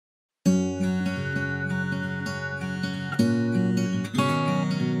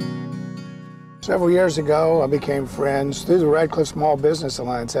Several years ago, I became friends through the Radcliffe Small Business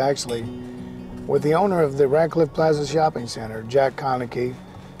Alliance, actually, with the owner of the Radcliffe Plaza Shopping Center, Jack Konecki.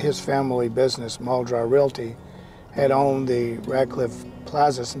 His family business, Realty, had owned the Radcliffe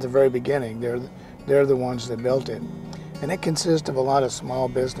Plaza since the very beginning. They're the ones that built it. And it consists of a lot of small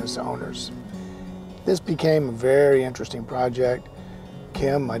business owners. This became a very interesting project.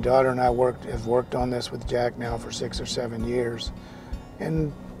 Kim, my daughter, and I have worked on this with Jack now for 6 or 7 years.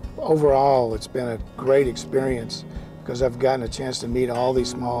 And overall, it's been a great experience because I've gotten a chance to meet all these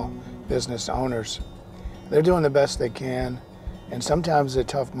small business owners. They're doing the best they can, and sometimes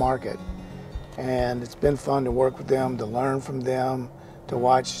it's a tough market. And it's been fun to work with them, to learn from them, to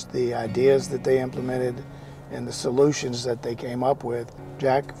watch the ideas that they implemented and the solutions that they came up with.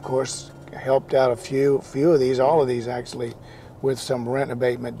 Jack, of course, helped out a few of these, all of these actually, with some rent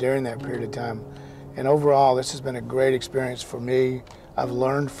abatement during that period of time. And overall, this has been a great experience for me. I've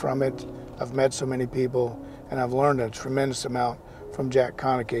learned from it. I've met so many people, and I've learned a tremendous amount from Jack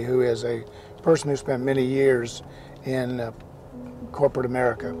Konecki, who is a person who spent many years in corporate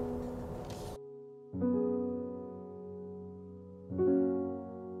America.